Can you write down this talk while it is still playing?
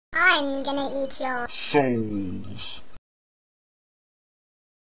I'm gonna eat your souls.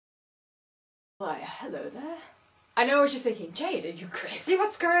 Why, hello there. I know what you're thinking, Jade, are you crazy?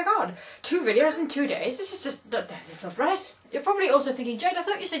 What's going on? 2 videos in 2 days? This is not right. You're probably also thinking, Jade, I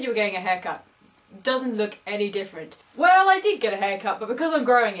thought you said you were getting a haircut. Doesn't look any different. Well, I did get a haircut, but because I'm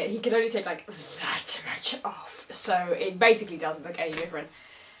growing it, he can only take like that much off. So it basically doesn't look any different.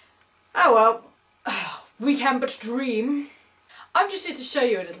 Oh well, we can but dream. I'm just here to show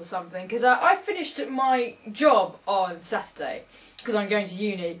you a little something, because I finished my job on Saturday, because I'm going to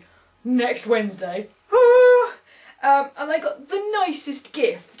uni next Wednesday. And I got the nicest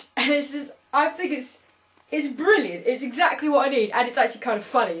gift, and it's just, I think it's brilliant. It's exactly what I need, and it's actually kind of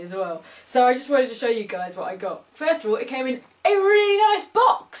funny as well. So I just wanted to show you guys what I got. First of all, it came in a really nice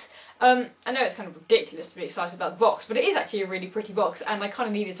box. I know it's kind of ridiculous to be excited about the box, but it is actually a really pretty box, and I kind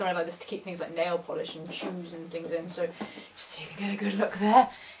of needed something like this to keep things like nail polish and shoes and things in, so just so you can get a good look there.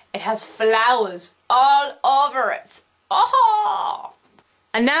 It has flowers all over it. Oh!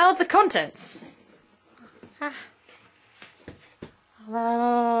 And now the contents. First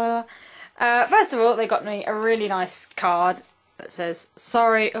of all, they got me a really nice card that says,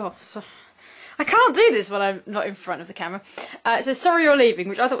 sorry, I can't do this when I'm not in front of the camera. It says, sorry you're leaving,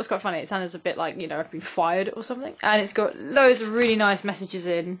 which I thought was quite funny. It sounded a bit like, you know, I've been fired or something. And it's got loads of really nice messages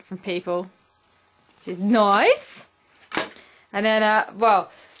in from people. It says, nice. And then,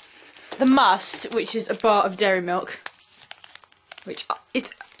 well, the must, which is a bar of dairy milk. Which,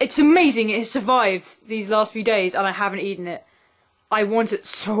 it's amazing it has survived these last few days and I haven't eaten it. I want it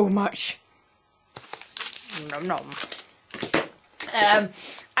so much. Nom nom.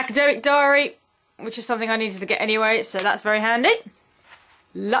 Academic diary, which is something I needed to get anyway, so that's very handy.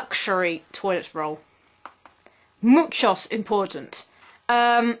 Luxury toilet roll. Muchos important.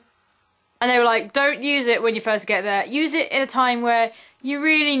 And they were like, don't use it when you first get there. Use it in a time where you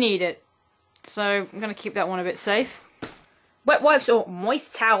really need it. So I'm going to keep that one a bit safe. Wet wipes, or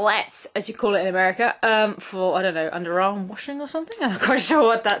moist towelettes, as you call it in America, for, I don't know, underarm washing or something? I'm not quite sure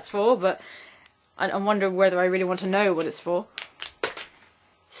what that's for, but I'm wondering whether I really want to know what it's for.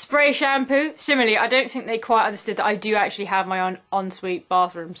 Spray shampoo. Similarly, I don't think they quite understood that I do actually have my own ensuite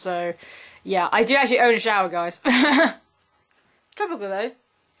bathroom, so yeah, I do actually own a shower, guys. Tropical though.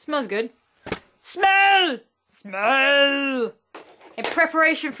 Smells good. Smell! Smell! In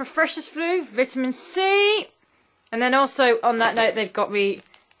preparation for freshers flu, vitamin C. And then also, on that note, they've got me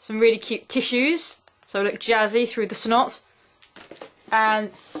some really cute tissues, so I look jazzy through the snot. And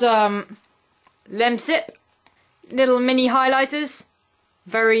some Lemsip, little mini highlighters,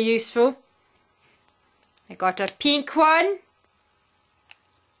 very useful. I got a pink one,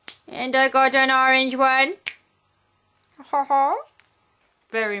 and I got an orange one.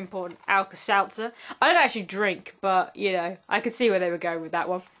 Very important, Alka-Seltzer. I don't actually drink, but, you know, I could see where they were going with that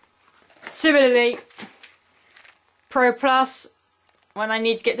one. Similarly, Pro Plus, when I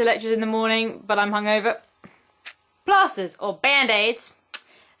need to get to lectures in the morning, but I'm hungover. Plasters, or band-aids,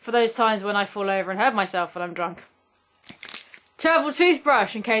 for those times when I fall over and hurt myself when I'm drunk. Travel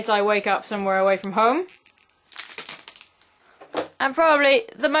toothbrush, in case I wake up somewhere away from home. And probably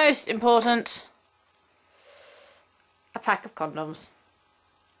the most important, a pack of condoms.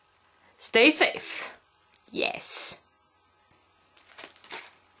 Stay safe. Yes.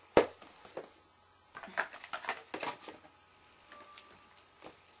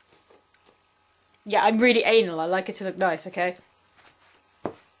 Yeah, I'm really anal. I like it to look nice, okay?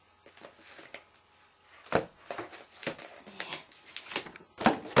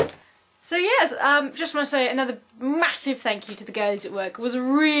 So yes, just want to say another massive thank you to the girls at work. It was a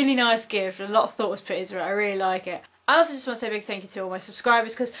really nice gift. A lot of thought was put into it. I really like it. I also just want to say a big thank you to all my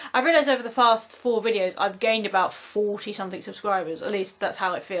subscribers, because I realised over the past 4 videos I've gained about 40 something subscribers. At least that's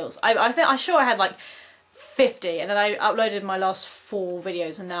how it feels. I'm sure I had like 50, and then I uploaded my last 4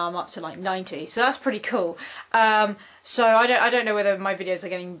 videos, and now I'm up to like 90. So that's pretty cool. So I don't know whether my videos are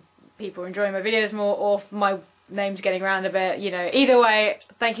getting people enjoying my videos more, or if my name's getting around a bit. You know, either way,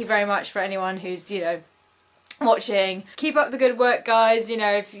 thank you very much for anyone who's, you know, watching. Keep up the good work, guys. You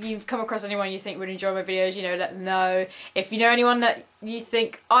know, if you've come across anyone you think would enjoy my videos, you know, let them know. If you know anyone that you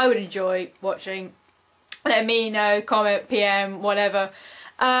think I would enjoy watching, let me know. Comment, PM, whatever.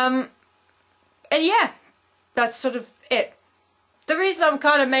 And yeah, that's sort of it. The reason I'm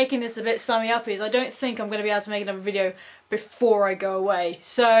kind of making this a bit summy up is I don't think I'm going to be able to make another video before I go away.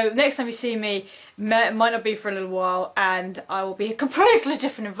 So next time you see me, it might not be for a little while, and I will be in a completely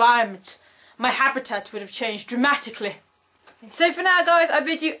different environment. My habitat would have changed dramatically. So for now, guys, I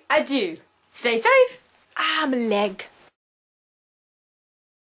bid you adieu. Stay safe. I'm a leg.